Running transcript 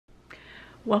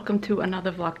Welcome to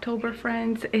another Vlogtober,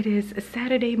 friends. It is a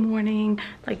Saturday morning,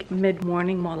 like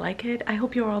mid-morning, more like it. I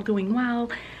hope you're all doing well.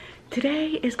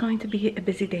 Today is going to be a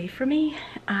busy day for me.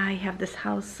 I have this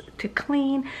house to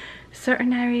clean.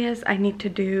 Certain areas I need to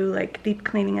do like deep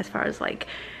cleaning, as far as like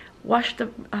wash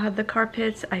the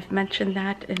carpets. I've mentioned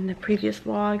that in the previous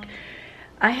vlog.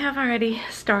 I have already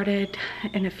started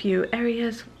in a few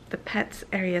areas. The pets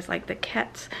areas, like the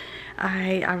cats,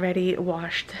 I already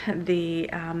washed the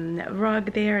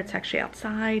rug there. It's actually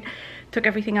outside. Took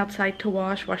everything outside to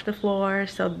wash the floor,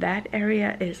 so that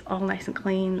area is all nice and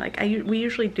clean. Like we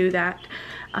usually do that,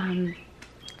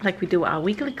 like we do our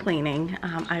weekly cleaning.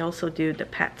 I also do the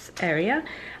pets area.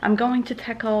 I'm going to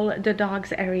tackle the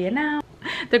dogs area now.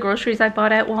 The groceries I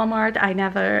bought at Walmart, I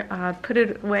never put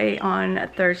it away on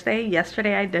Thursday.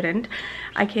 Yesterday I didn't.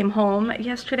 I came home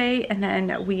yesterday and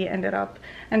then we ended up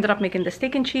making the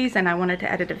steak and cheese, and I wanted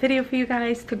to edit a video for you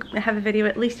guys, to have a video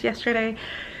at least yesterday.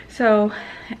 So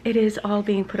it is all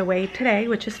being put away today,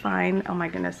 which is fine. Oh my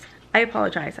goodness, I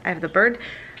apologize. I have the bird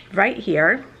right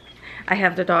here. I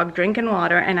have the dog drinking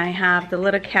water, and I have the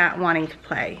little cat wanting to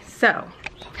play. So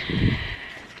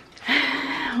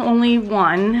only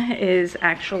one is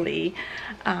actually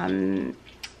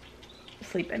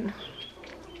sleeping,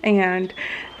 and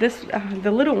this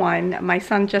the little one, my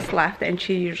son just left, and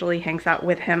she usually hangs out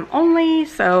with him only,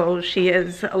 so she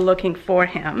is looking for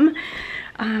him.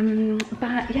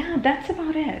 But yeah, that's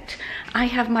about it. I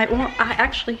have my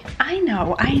I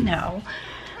know I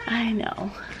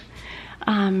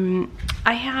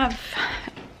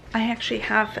actually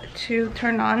have to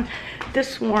turn on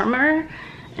this warmer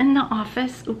in the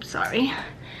office. Oops, sorry.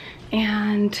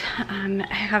 And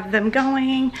I have them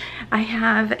going. I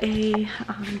have a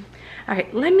all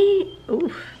right,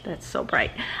 oof, that's so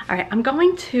bright. All right, I'm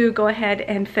going to go ahead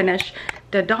and finish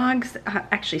the dogs,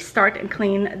 actually start and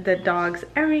clean the dogs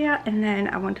area, and then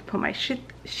I want to put my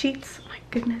sheets, my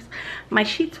goodness, my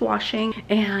sheets washing,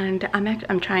 and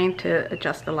I'm trying to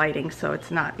adjust the lighting so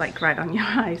it's not like right on your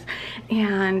eyes.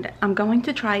 And I'm going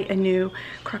to try a new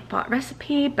crockpot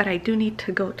recipe, but I do need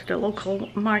to go to the local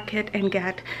market and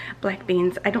get black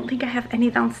beans. I don't think I have any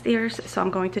downstairs, so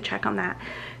I'm going to check on that.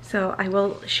 So I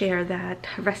will share that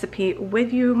recipe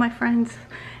with you, my friends,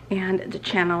 and the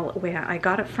channel where I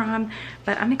got it from.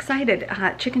 But I'm excited.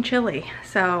 Chicken chili.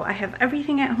 So I have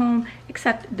everything at home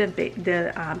except the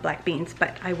black beans,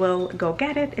 but I will go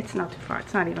get it. It's not too far.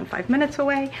 It's not even 5 minutes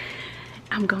away.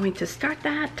 I'm going to start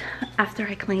that after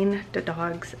I clean the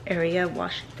dogs area,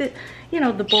 wash the,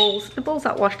 the bowls. The bowls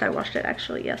I washed it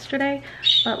actually yesterday,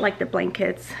 but like the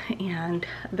blankets and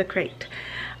the crate.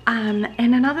 And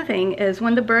another thing is,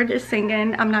 when the bird is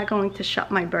singing, I'm not going to shut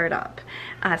my bird up.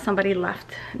 Somebody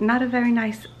left not a very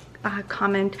nice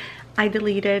comment. I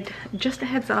deleted. Just a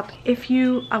heads up, if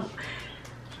you are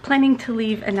planning to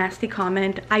leave a nasty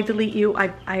comment, I delete you.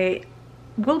 I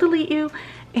will delete you,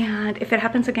 and if it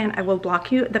happens again, I will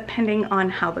block you, depending on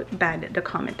how bad the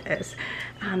comment is.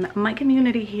 My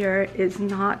community here is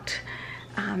not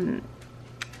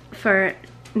for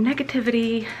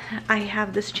negativity. I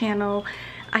have this channel.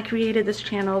 I created this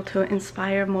channel to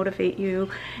inspire, motivate you,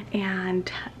 and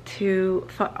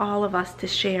for all of us to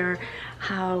share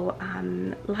how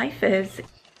life is.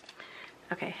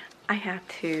 Okay, I had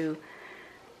to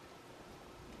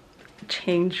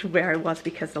change where I was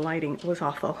because the lighting was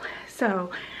awful.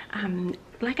 So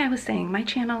like I was saying, my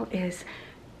channel is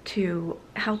to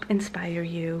help inspire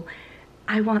you.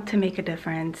 I want to make a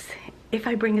difference. If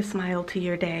I bring a smile to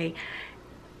your day,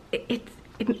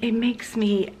 it makes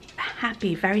me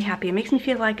happy, very happy. It makes me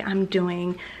feel like I'm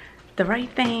doing the right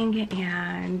thing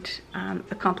and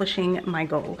accomplishing my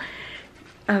goal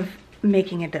of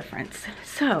making a difference.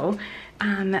 So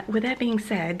with that being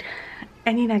said,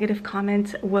 any negative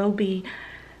comments will be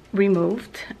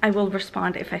removed. I will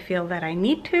respond if I feel that I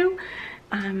need to,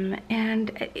 and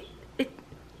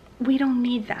we don't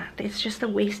need that. It's just a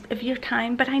waste of your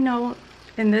time. But I know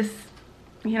in this,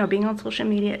 being on social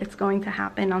media, it's going to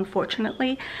happen,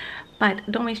 unfortunately. But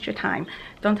don't waste your time.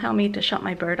 Don't tell me to shut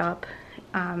my bird up,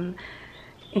 and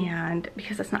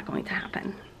because it's not going to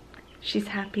happen. She's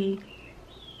happy,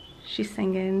 she's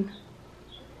singing,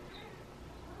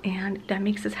 and that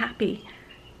makes us happy.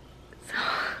 So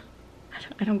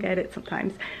I don't get it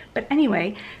sometimes. But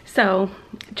anyway, so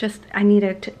I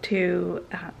needed to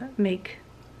make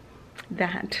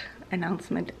that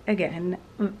announcement again.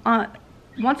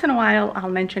 Once in a while I'll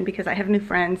mention, because I have new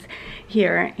friends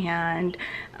here, and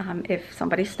if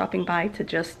somebody's stopping by to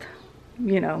just,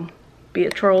 be a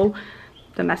troll,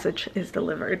 the message is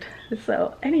delivered.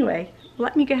 So anyway,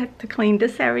 let me get to clean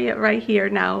this area right here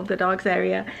now, the dogs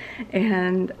area,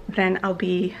 and then I'll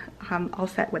be all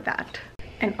set with that.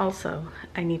 And also,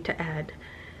 I need to add,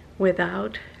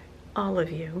 without all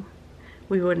of you,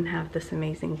 we wouldn't have this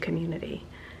amazing community.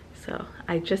 So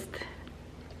I just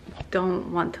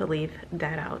don't want to leave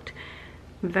that out.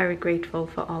 I'm very grateful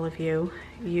for all of you.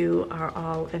 You are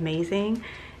all amazing.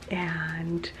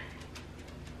 And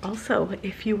also,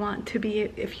 if you want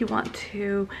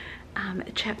to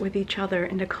chat with each other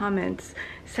in the comments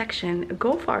section,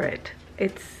 go for it.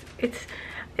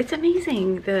 It's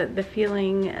amazing the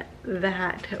feeling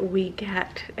that we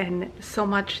get, and so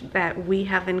much that we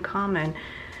have in common,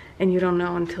 and you don't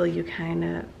know until you kind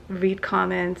of read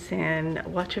comments and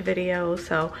watch a video.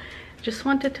 So just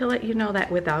wanted to let you know that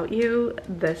without you,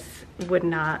 this would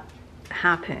not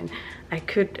happen. I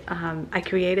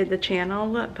created the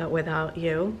channel, but without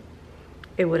you,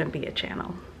 it wouldn't be a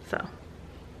channel. So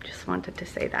just wanted to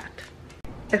say that.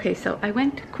 Okay, so I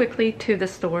went quickly to the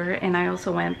store, and I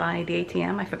also went by the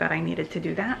ATM. I forgot I needed to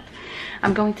do that.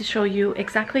 I'm going to show you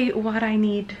exactly what I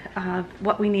need,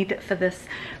 what we need for this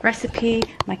recipe.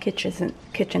 My kitchen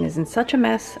is in such a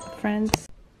mess, friends.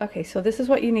 Okay, so this is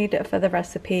what you need for the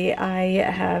recipe. I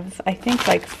have, I think,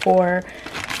 like 4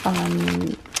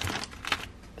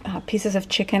 pieces of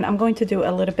chicken. I'm going to do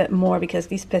a little bit more because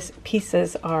these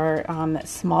pieces are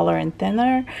smaller and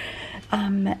thinner.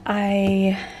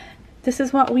 This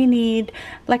is what we need.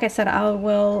 Like I said, I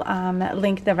will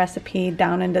link the recipe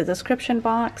down in the description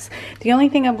box. The only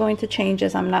thing I'm going to change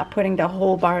is I'm not putting the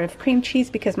whole bar of cream cheese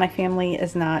because my family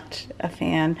is not a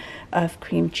fan of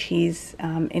cream cheese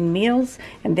in meals,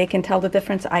 and they can tell the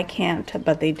difference. I can't,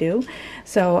 but they do.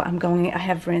 So I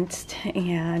have rinsed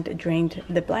and drained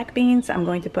the black beans. I'm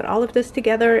going to put all of this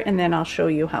together, and then I'll show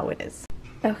you how it is.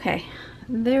 Okay,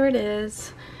 there it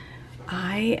is.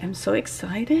 I am so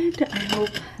excited. I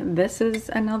hope this is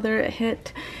another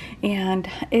hit. And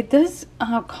it does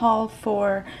call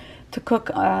to cook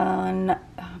on,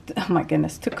 oh my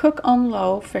goodness, to cook on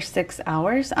low for 6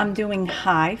 hours. I'm doing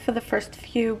high for the first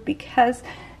few because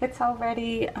it's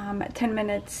already 10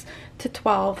 minutes to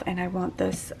 12, and I want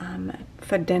this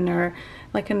for dinner,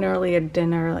 like an earlier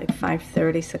dinner, like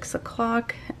 5:30, 6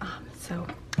 o'clock. So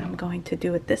I'm going to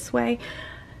do it this way.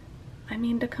 I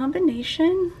mean, the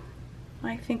combination,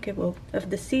 I think it will,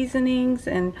 of the seasonings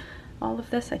and all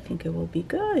of this, I think it will be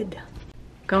good.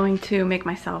 Going to make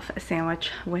myself a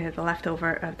sandwich with the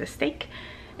leftover of the steak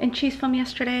and cheese from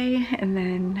yesterday, and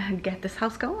then get this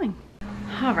house going.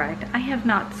 All right, I have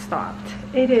not stopped.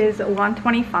 It is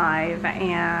 1:25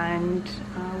 and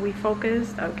we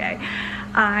focused. Okay,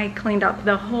 I cleaned up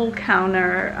the whole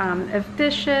counter of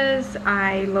dishes.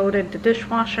 I loaded the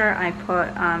dishwasher.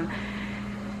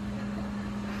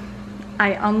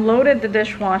 I unloaded the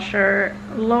dishwasher,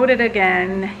 loaded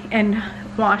again, and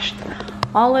washed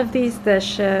all of these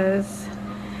dishes.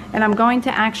 And I'm going to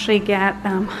actually get,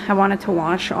 I wanted to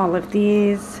wash all of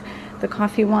these, the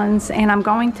coffee ones, and I'm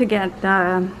going to get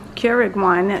the Keurig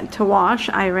one to wash.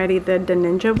 I already did the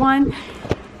Ninja one.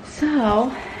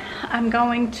 So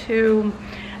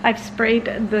I've sprayed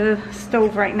the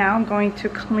stove right now. I'm going to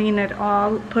clean it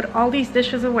all, put all these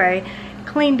dishes away,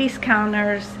 clean these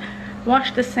counters,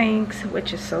 wash the sinks,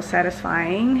 which is so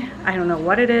satisfying. I don't know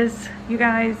what it is, you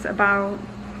guys, about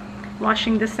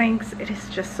washing the sinks. It is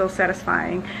just so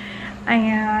satisfying.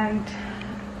 And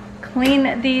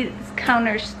clean these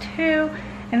counters too,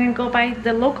 and then go by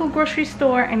the local grocery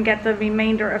store and get the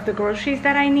remainder of the groceries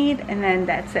that I need, and then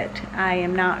that's it. I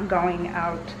am not going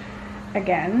out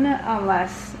again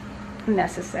unless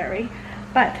necessary.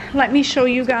 But let me show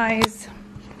you guys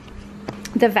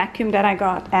the vacuum that I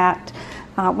got at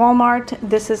Walmart.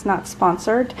 This is not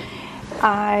sponsored.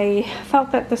 I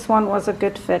felt that this one was a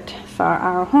good fit for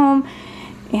our home,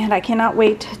 and I cannot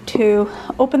wait to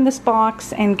open this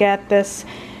box and get this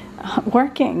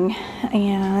working.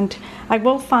 And I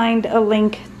will find a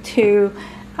link to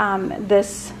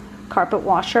this carpet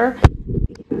washer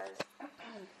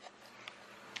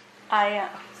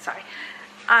because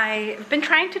I've been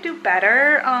trying to do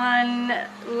better on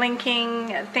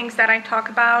linking things that I talk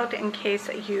about in case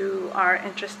you are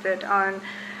interested on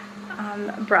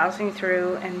browsing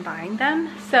through and buying them.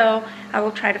 So I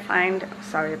will try to find,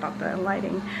 sorry about the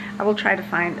lighting, I will try to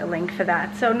find a link for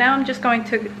that. So now I'm just going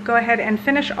to go ahead and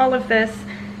finish all of this,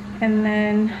 and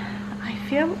then I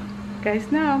feel, you guys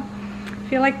know, I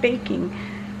feel like baking.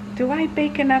 Do I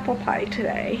bake an apple pie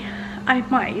today? I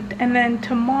might. And then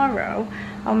tomorrow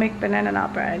I'll make banana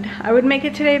nut bread. I would make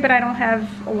it today, but I don't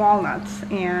have walnuts,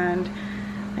 and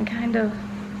I'm kind of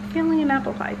feeling an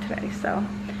apple pie today. So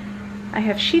I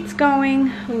have sheets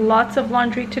going, lots of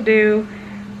laundry to do,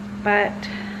 but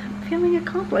I'm feeling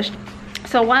accomplished.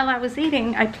 So while I was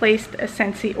eating, I placed a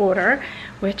Scentsy order,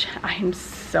 which I'm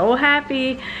so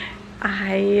happy.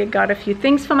 I got a few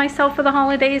things for myself for the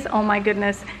holidays. Oh my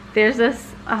goodness, there's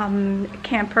this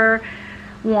camper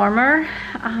warmer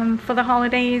for the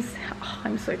holidays. Oh,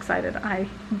 I'm so excited. I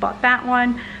bought that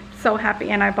one. So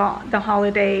happy. And I bought the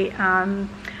holiday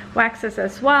waxes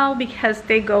as well because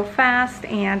they go fast,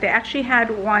 and they actually had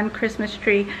one Christmas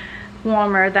tree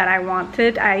warmer that I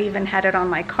wanted. I even had it on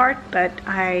my cart, but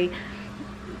I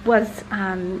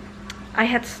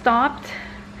had stopped,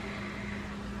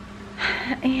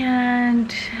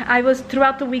 and I was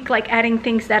throughout the week like adding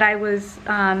things that I was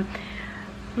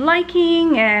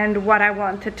liking and what I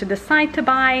wanted to decide to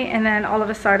buy, and then all of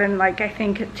a sudden, like I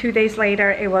think 2 days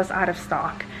later, it was out of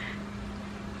stock.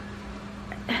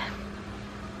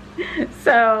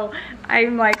 So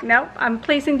I'm like, nope, I'm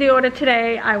placing the order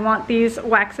today. I want these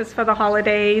waxes for the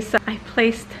holidays. So I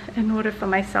placed an order for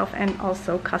myself and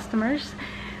also customers,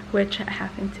 which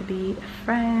happen to be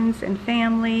friends and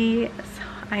family. So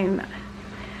I'm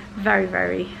very,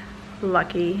 very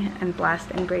lucky and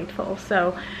blessed and grateful.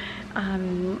 So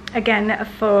again,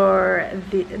 for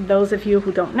those of you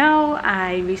who don't know,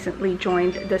 I recently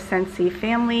joined the Scentsy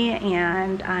family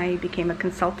and I became a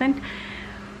consultant.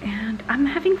 And I'm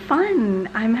having fun.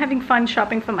 I'm having fun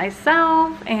shopping for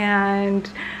myself and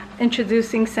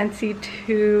introducing Scentsy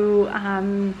to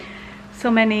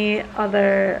so many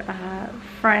other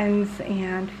friends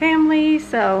and family.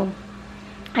 So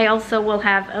I also will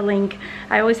have a link.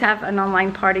 I always have an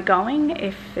online party going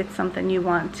if it's something you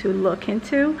want to look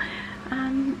into.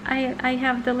 I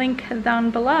have the link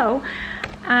down below.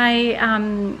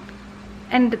 And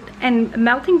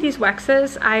melting these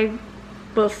waxes, I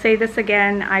will say this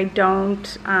again, I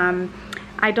don't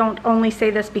only say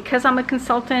this because I'm a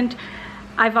consultant.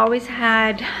 I've always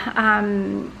had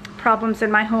problems in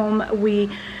my home.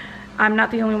 I'm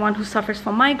not the only one who suffers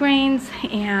from migraines,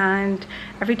 and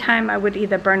every time I would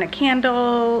either burn a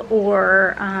candle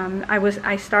or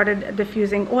I started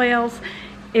diffusing oils,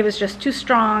 it was just too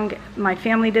strong. My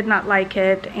family did not like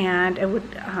it, and it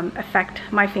would affect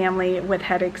my family with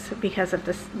headaches because of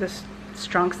this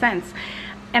strong scents.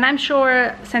 And I'm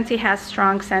sure Scentsy has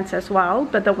strong scents as well,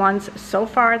 but the ones so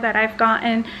far that I've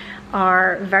gotten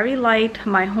are very light.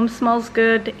 My home smells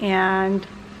good, and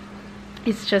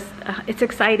it's just, it's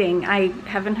exciting. I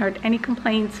haven't heard any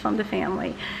complaints from the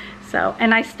family. So,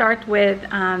 and I start with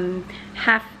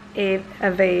half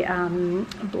of a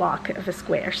block of a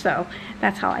square. So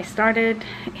that's how I started,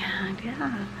 and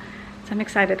yeah, so I'm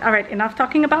excited. All right, enough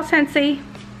talking about Scentsy,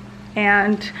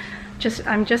 and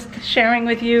I'm just sharing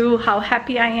with you how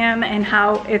happy I am and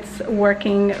how it's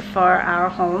working for our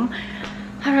home.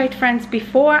 All right, friends,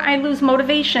 before I lose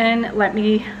motivation, let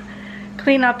me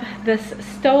clean up this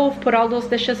stove, put all those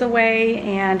dishes away,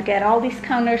 and get all these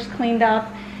counters cleaned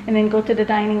up, and then go to the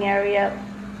dining area,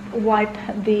 wipe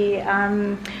the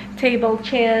table,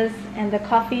 chairs, and the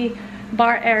coffee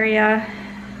bar area,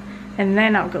 and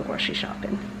then I'll go grocery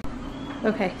shopping.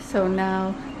 Okay, so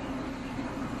now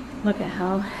look at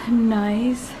how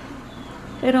nice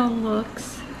it all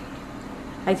looks.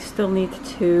 I still need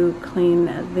to clean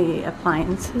the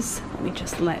appliances. Let me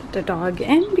just let the dog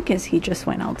in because he just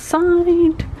went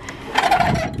outside.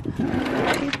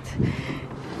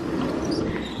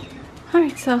 All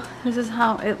right, so this is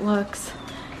how it looks.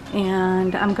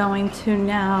 And I'm going to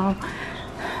now,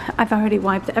 I've already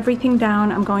wiped everything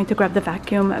down. I'm going to grab the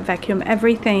vacuum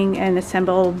everything, and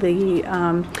assemble the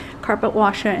carpet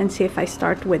washer, and see if I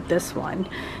start with this one,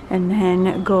 and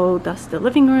then go dust the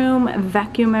living room,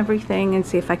 vacuum everything, and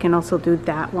see if I can also do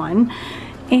that one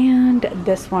and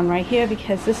this one right here,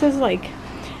 because this is like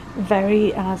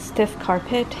very stiff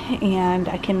carpet and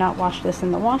I cannot wash this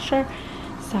in the washer.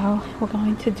 So we're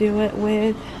going to do it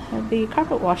with the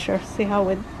carpet washer, see how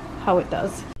it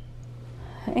does.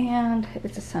 And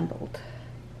it's assembled.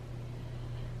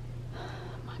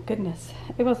 My goodness,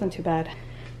 it wasn't too bad,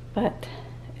 but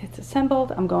it's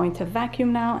assembled. I'm going to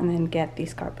vacuum now and then get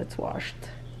these carpets washed.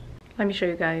 Let me show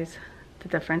you guys the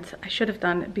difference. I should have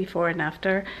done before and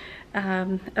after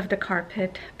of the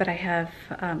carpet, but I have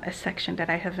a section that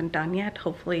I haven't done yet.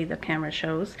 Hopefully the camera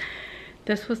shows.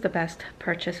 This was the best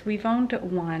purchase. We've owned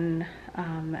one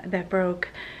that broke.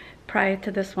 Prior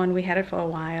to this one, we had it for a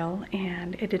while,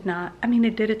 and it did not, I mean,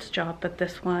 it did its job, but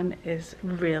this one is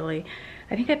really,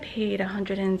 I think I paid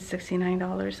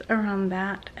 $169 around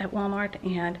that at Walmart,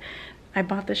 and I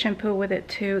bought the shampoo with it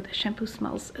too. The shampoo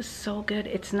smells so good.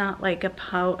 It's not like a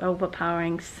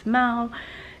overpowering smell.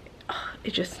 Oh,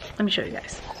 it just, let me show you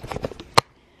guys.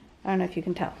 I don't know if you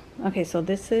can tell. Okay, so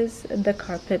this is the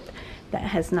carpet that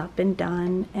has not been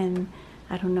done, and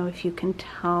I don't know if you can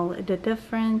tell the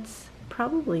difference.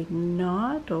 probably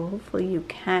not, or hopefully you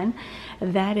can.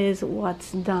 That is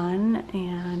what's done,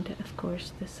 and of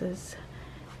course this is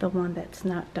the one that's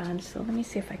not done. So let me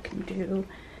see if I can do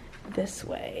this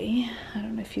way. I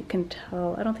don't know if you can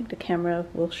tell. I don't think the camera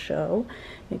will show.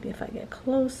 Maybe if I get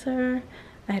closer,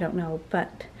 I don't know,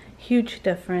 but huge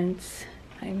difference.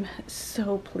 I'm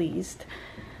so pleased.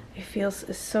 It feels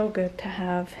so good to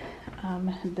have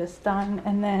this done.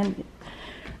 And then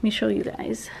let me show you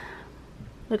guys.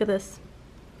 Look at this.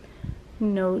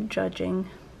 No judging.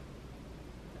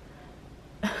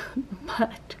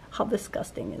 But how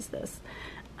disgusting is this?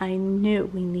 I knew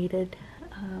we needed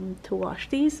to wash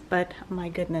these, but my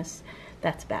goodness,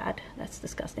 that's bad. That's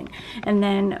disgusting. And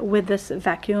then with this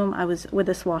vacuum, with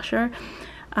this washer,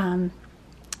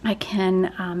 I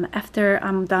can, after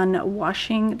I'm done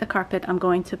washing the carpet, I'm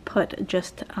going to put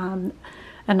just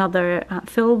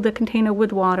fill the container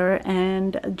with water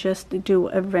and just do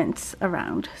a rinse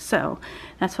around. So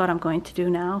that's what I'm going to do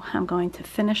now. I'm going to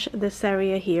finish this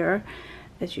area here,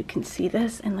 as you can see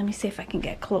this, and let me see if I can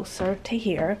get closer to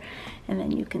here, and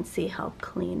then you can see how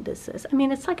clean this is. I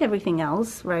mean, it's like everything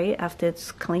else, right? After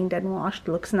it's cleaned and washed,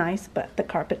 it looks nice, but the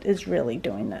carpet is really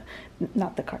doing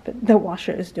the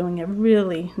washer is doing a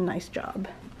really nice job.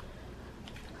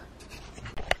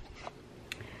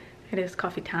 It is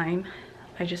coffee time.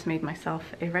 I just made myself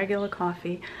a regular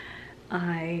coffee.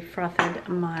 I frothed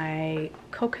my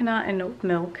coconut and oat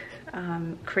milk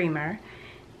creamer,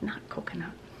 not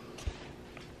coconut.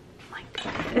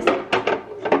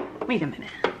 Wait a minute,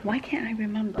 why can't I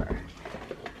remember?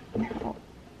 No.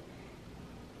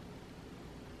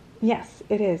 Yes,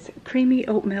 it is creamy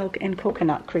oat milk and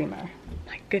coconut creamer.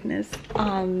 My goodness.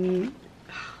 Oh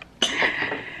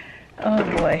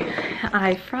boy.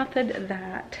 I frothed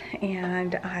that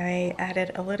and I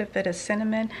added a little bit of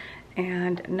cinnamon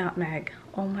and nutmeg.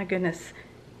 Oh my goodness.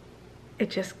 It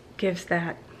just gives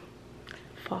that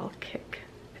fall kick.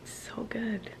 It's so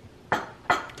good.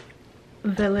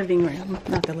 The living room,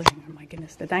 not the living room, my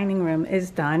goodness, the dining room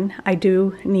is done. I've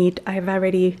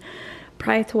already,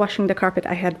 prior to washing the carpet,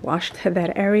 I had washed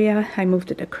that area. I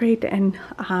moved it a crate and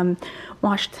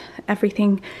washed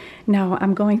everything. Now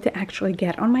I'm going to actually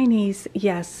get on my knees.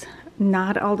 Yes,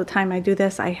 not all the time I do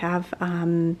this. I have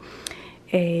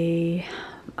a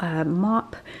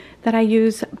mop that I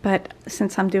use, but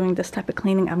since I'm doing this type of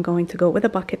cleaning, I'm going to go with a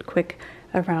bucket quick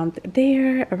around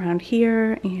there, around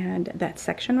here, and that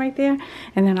section right there,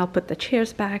 and then I'll put the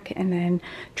chairs back and then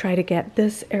try to get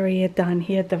this area done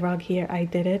here. The rug here, I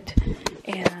did it,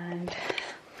 and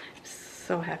I'm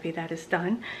so happy that is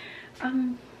done.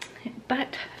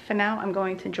 But for now, I'm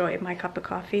going to enjoy my cup of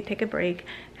coffee, take a break,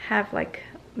 have like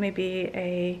maybe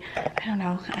I don't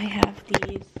know, I have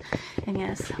these, and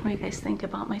yes, what do you guys think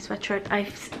about my sweatshirt?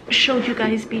 I've showed you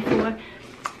guys before.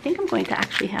 I think I'm going to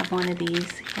actually have one of these.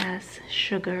 Yes,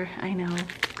 sugar, I know.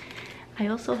 I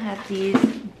also have these,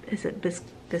 is it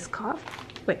Biscoff?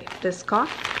 Wait,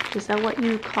 Biscoff? Is that what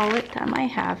you call it? I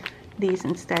might have these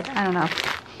instead, I don't know.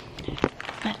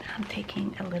 But I'm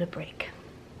taking a little break.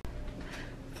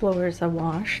 Floors are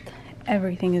washed.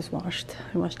 Everything is washed.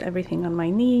 I washed everything on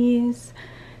my knees.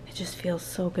 It just feels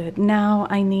so good. Now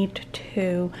I need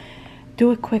to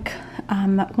do a quick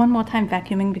one more time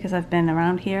vacuuming because I've been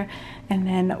around here, and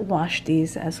then wash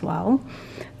these as well.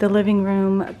 The living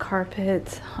room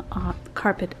carpet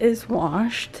is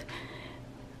washed.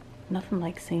 Nothing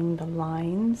like seeing the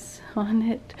lines on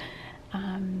it.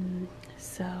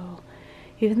 So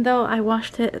even though I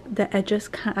washed it, the edges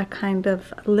are kind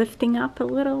of lifting up a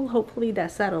little. Hopefully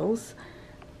that settles,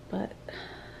 but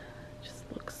it just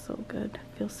looks so good.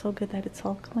 It feels so good that it's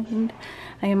all cleaned.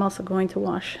 I am also going to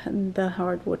wash the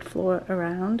hardwood floor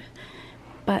around,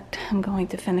 but I'm going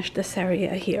to finish this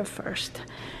area here first.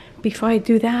 Before I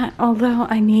do that, although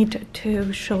I need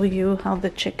to show you how the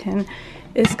chicken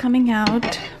is coming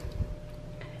out.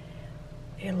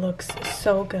 It looks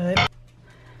so good.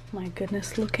 My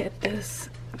goodness, look at this.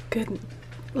 Goodness.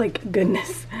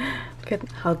 Look at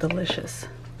how delicious.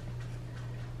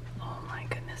 Oh my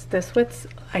goodness. This with,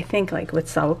 I think like with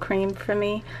sour cream for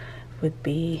me would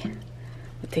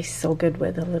taste so good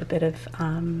with a little bit of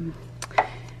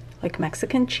like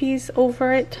Mexican cheese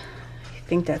over it. I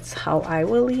think that's how I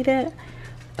will eat it,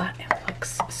 but it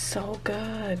looks so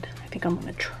good. I think I'm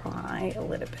gonna try a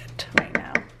little bit right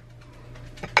now.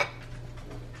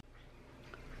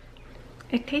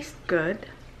 It tastes good,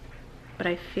 but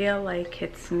I feel like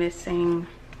it's missing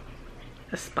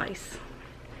a spice.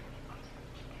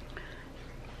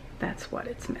 That's what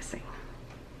it's missing.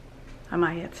 I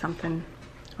might add something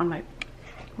on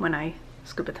when I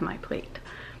scoop it to my plate,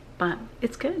 but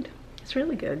it's good. It's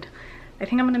really good. I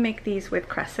think I'm gonna make these with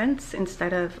crescents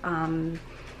instead of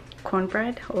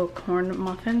cornbread or corn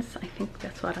muffins. I think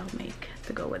that's what I'll make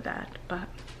to go with that, but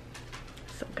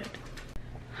so good.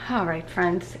 All right,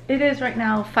 friends, it is right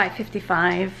now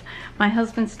 5:55. My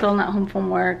husband's still not home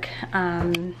from work.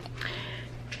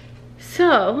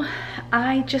 So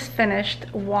I just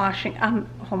finished washing, I'm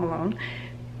home alone.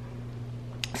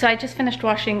 So I just finished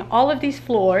washing all of these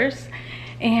floors,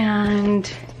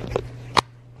 and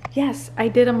yes, I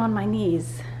did them on my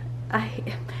knees.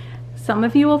 Some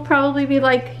of you will probably be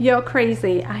like, you're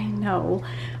crazy. I know,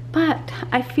 but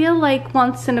I feel like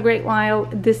once in a great while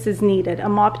this is needed. A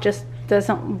mop just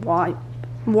doesn't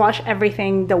wash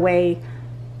everything the way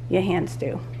your hands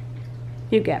do.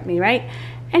 You get me, right?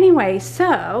 Anyway,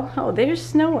 so, oh, there's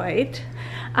Snow White.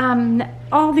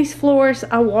 All these floors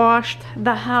are washed.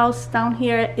 The house down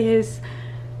here is,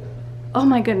 oh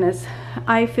my goodness,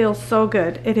 I feel so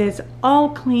good. It is all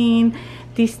clean.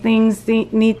 These things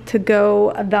need to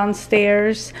go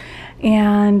downstairs,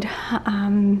 and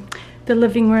the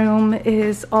living room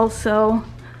is also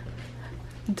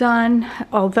done,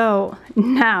 although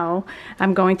now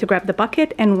I'm going to grab the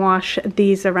bucket and wash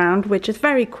these around, which is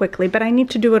very quickly, but I need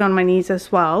to do it on my knees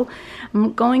as well.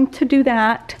 I'm going to do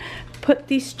that, put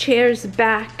these chairs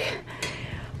back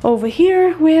over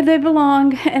here where they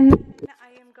belong, and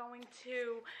I am going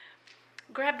to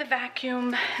grab the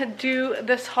vacuum, do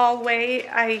this hallway.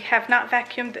 I have not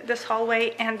vacuumed this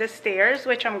hallway and the stairs,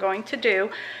 which I'm going to do.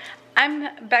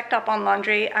 I'm backed up on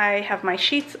laundry. I have my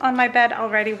sheets on my bed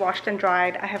already washed and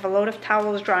dried. I have a load of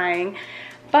towels drying,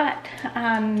 but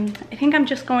I think I'm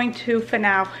just going to, for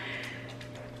now,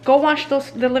 go wash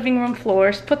the living room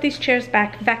floors, put these chairs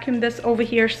back, vacuum this over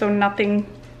here so nothing,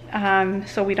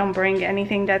 so we don't bring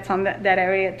anything that's on that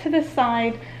area to this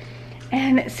side,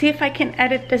 and see if I can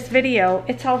edit this video.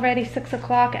 It's already 6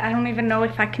 o'clock. I don't even know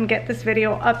if I can get this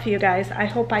video up for you guys. I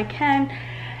hope I can.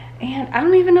 And I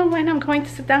don't even know when I'm going to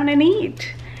sit down and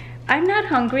eat. I'm not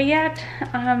hungry yet.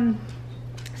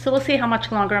 So we'll see how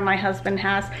much longer my husband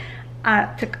has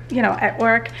at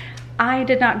work. I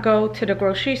did not go to the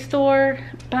grocery store,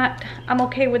 but I'm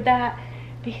okay with that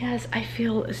because I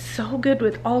feel so good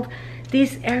with all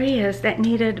these areas that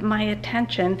needed my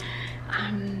attention.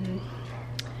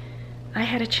 I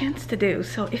had a chance to do,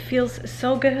 so it feels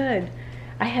so good.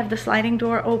 I have the sliding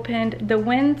door opened. The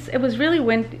winds, it was really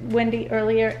windy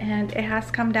earlier and it has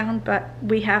come down, but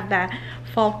we have that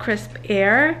fall crisp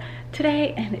air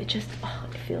today, and it just, oh,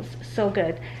 it feels so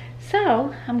good.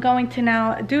 So I'm going to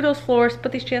now do those floors,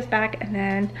 put these chairs back, and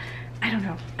then I don't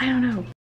know.